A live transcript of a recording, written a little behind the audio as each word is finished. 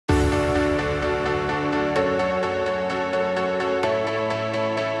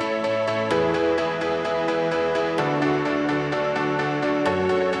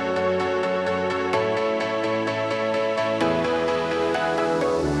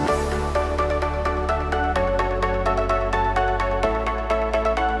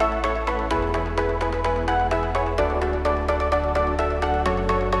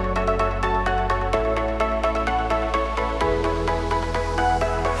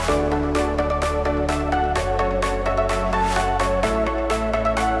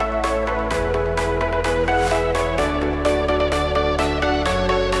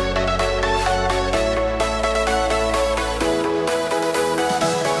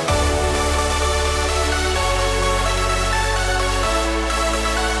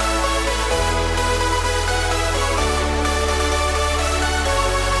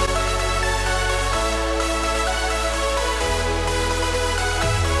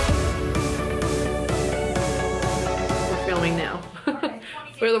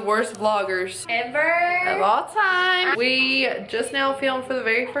We're the worst vloggers ever of all time. We just now filmed for the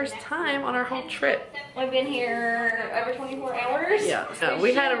very first time on our whole trip. We've been here over 24 hours. Yeah, no,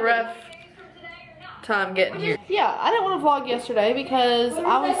 we had a rough time getting here. Yeah, I didn't want to vlog yesterday because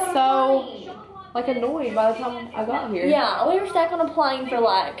I was so like annoyed by the time I got here. Yeah, we were stuck on a plane for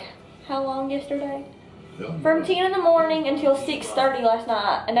like, how long yesterday? From 10 in the morning until 6:30 last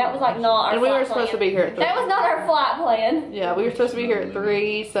night, and that was like not our And we flight were supposed plan. to be here at 3. That was not our flight plan. Yeah, we were supposed to be here at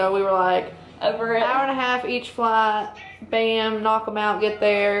 3, so we were like, Over it. hour and a half each flight, bam, knock them out, get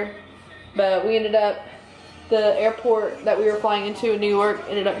there. But we ended up, the airport that we were flying into in New York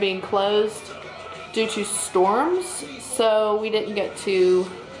ended up being closed due to storms, so we didn't get to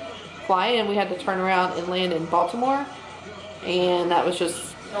fly in. We had to turn around and land in Baltimore, and that was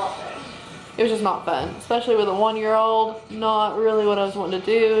just, it was just not fun, especially with a 1-year-old. Not really what I was wanting to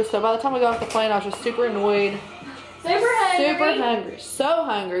do. So by the time we got off the plane, I was just super annoyed. Super hungry. So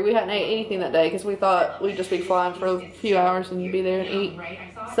hungry. We hadn't ate anything that day because we thought we'd just be flying for a few hours and you'd be there and eat.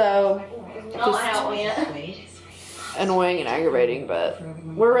 So, just annoying and aggravating, but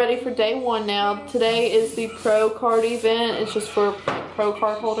we're ready for day 1 now. Today is the Pro Card event. It's just for Pro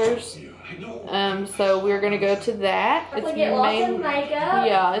Card holders. So we're gonna go to that. It's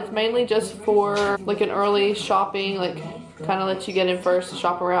it's mainly just for like an early shopping, like kind of let you get in first to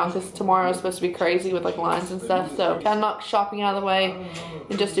shop around because tomorrow is supposed to be crazy with like lines and stuff. So kind of knock shopping out of the way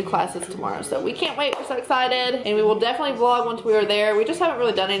and just do classes tomorrow. So we can't wait. We're so excited, and we will definitely vlog once we are there. We just haven't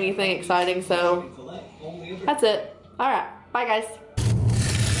really done anything exciting, so that's it. All right, bye guys.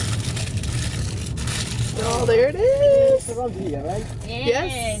 Oh, there it is.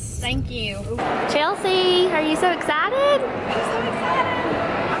 Yes, thank you. Chelsea, are you so excited? I'm so excited.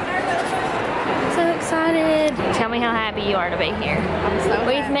 I'm nervous. So excited. Tell me how happy you are to be here. I'm so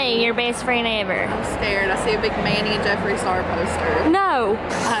With happy. me, your best friend ever. I'm scared. I see a big Manny and Jeffree Star poster. No.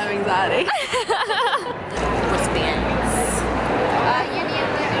 I have anxiety.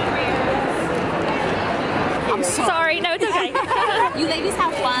 I'm Sorry, no, it's okay. You ladies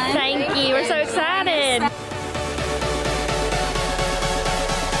have fun. Thank you. We're so excited.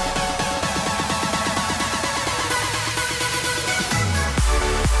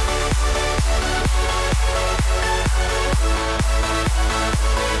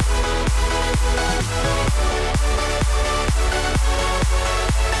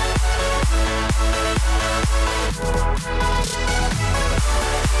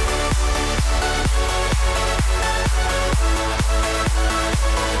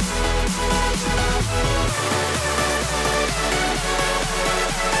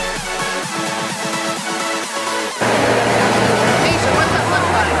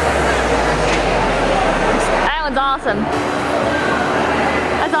 Awesome.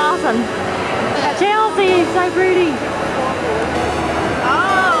 That's awesome. Chelsea, so pretty.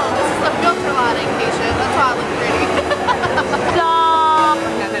 Oh, this is the filter lighting, Keisha. That's why I look pretty. Stop.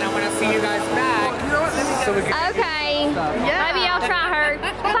 And then I want to see you guys back. So we can Okay. Yeah. Maybe I'll try her.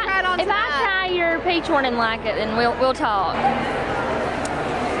 If I try your peach one and like it, then we'll talk.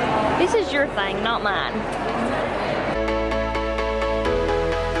 This is your thing, not mine.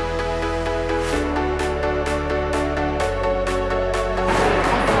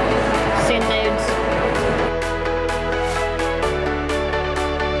 Send nudes.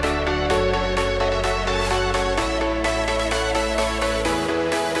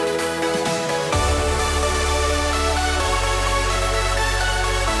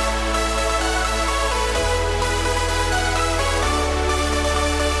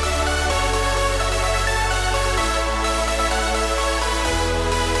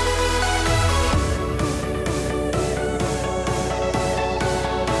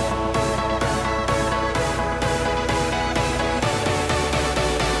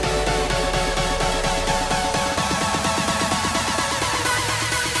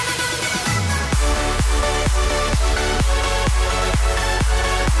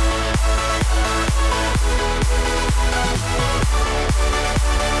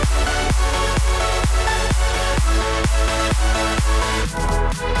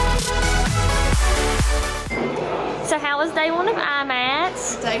 So how was day 1 of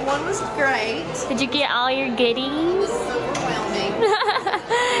Imats? Day 1 was great. Did you get all your goodies? It was overwhelming.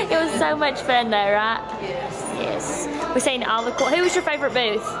 It was so much fun though, right? Yes. Yes. We seen all the cool. Who was your favorite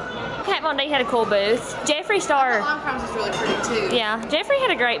booth? Kat Von D had a cool booth. Jeffree Star. Lime Crimes was really pretty too. Yeah, Jeffree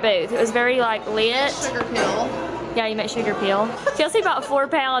had a great booth. It was very like lit. Sugar pill. Yeah, you met Sugar Peel. Chelsea bought 4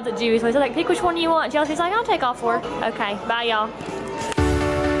 pounds at Juice. I was like, pick which one you want. Chelsea's like, I'll take all 4. Okay, bye y'all.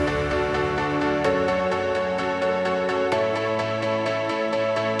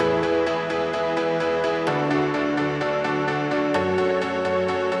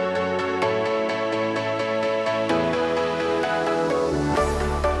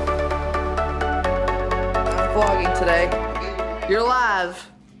 You're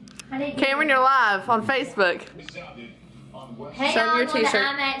live. Cameron, you're live on Facebook. Hey, Show them your on the t-shirt.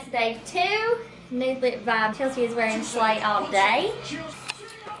 Imats Day 2. New lip vibe. Chelsea is wearing Slay all day.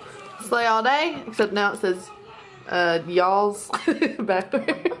 Slay all day, except now it says y'all's back there.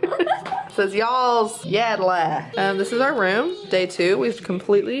 It says y'all's yadla. This is our room, day 2. We've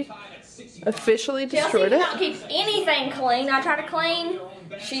completely, officially destroyed Chelsea it. don't keep anything clean. I try to clean.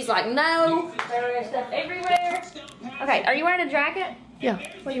 She's like, no. There's stuff everywhere. Okay, are you wearing a jacket? Yeah,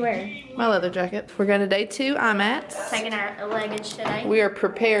 What are you wearing? my leather jacket. We're going to day 2 Imats. Taking our luggage today. We are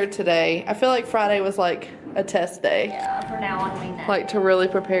prepared today. I feel like Friday was like a test day. Yeah, for now on, I mean that. Like to really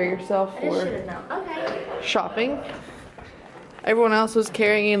prepare yourself I just should for have known. Okay. shopping. Everyone else was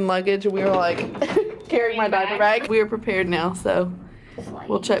carrying luggage and we were like carrying my diaper bag. We are prepared now, so Slay.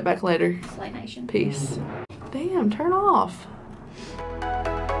 we'll check back later. Slay Nation. Peace. Damn, turn off.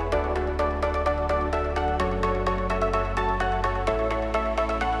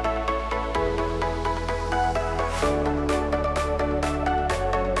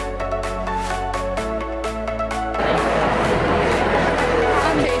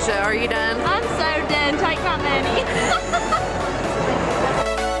 Keisha, are you done? I'm so done. Take my money.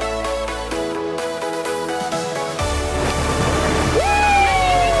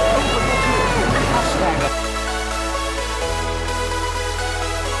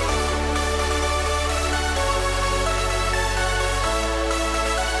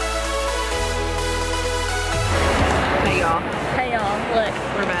 Hey y'all, Hey y'all, look.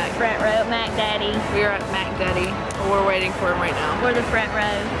 we're back. Front row, Mac Daddy. We are at Mac Daddy. We're waiting for him right now. We're the front row.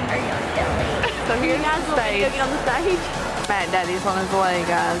 Are you gonna tell me? So here's You guys the want me to go stage. get on the stage? Mac Daddy's on his way,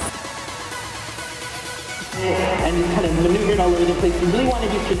 guys. And kind of maneuvered all over the place. We really want to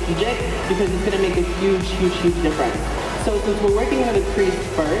be strategic because it's going to make a huge, huge, huge difference. So since we're working on the crease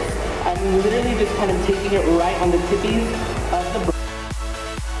first, I'm literally just kind of taking it right on the tippies of the brush.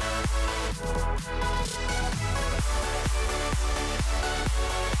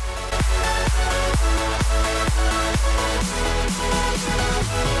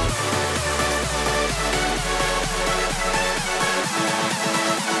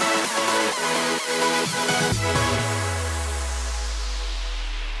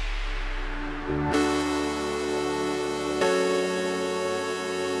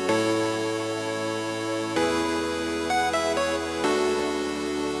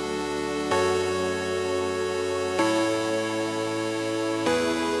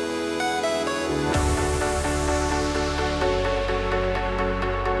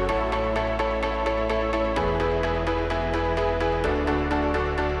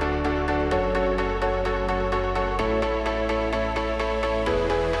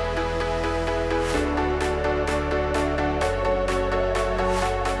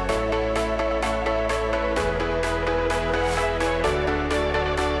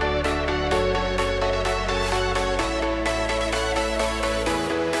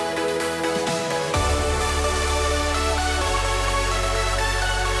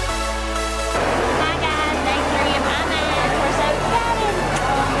 Hi guys, day 3 of Imats. We're so excited.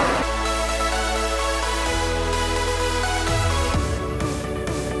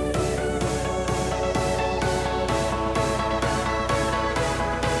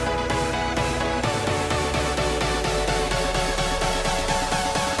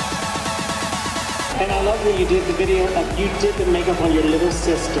 And I love when you did the video of you did the makeup on your little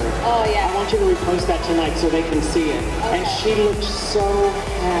sister. Oh, yeah. I want you to repost that tonight so they can see it. And she looked so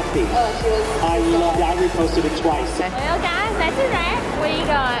happy. Oh, she was. I loved it. I reposted it twice. Well guys, that's a wrap. We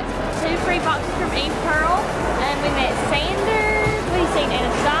got 2 free boxes from Eve Pearl. And we met Sanders. We seen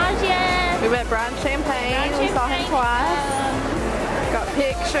Anastasia. We met Brian Champagne. We saw him twice. Got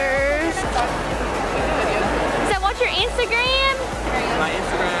pictures. So what's your Instagram? My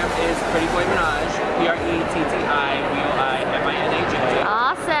Instagram is prettyboyminaj, PRETTIBOIMINAJ.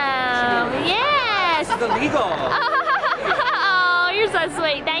 Awesome. Yes. It's illegal. Oh, you're so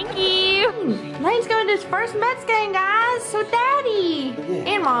sweet. Thank you. Lane's going to his first Mets game, guys. So Daddy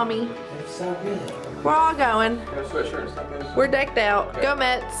and Mommy. We're all going. We're decked out. Go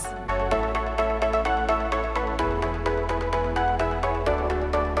Mets.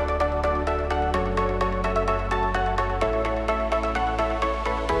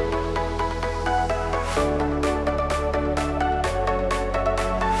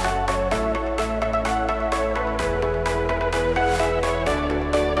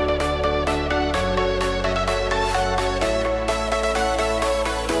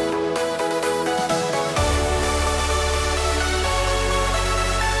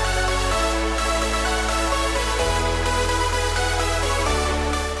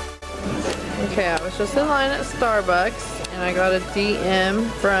 Okay, I was just in line at Starbucks and And I got a DM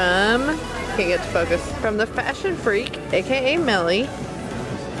from, can't get to focus, from the Fashion Freak, aka Melly.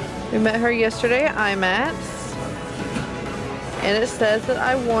 We met her yesterday at Imats. And it says that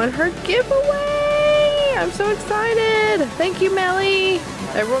I won her giveaway! I'm so excited! Thank you, Melly!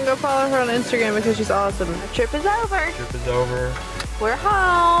 Everyone go follow her on Instagram because she's awesome. Our trip is over. Trip is over. We're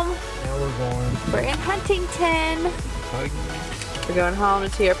home. Now we're going. We're in Huntington. We're going home to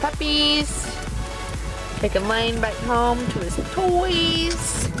see our puppies. Taking Lane back home to his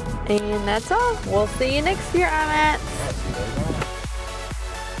toys. And that's all. We'll see you next year, Imats.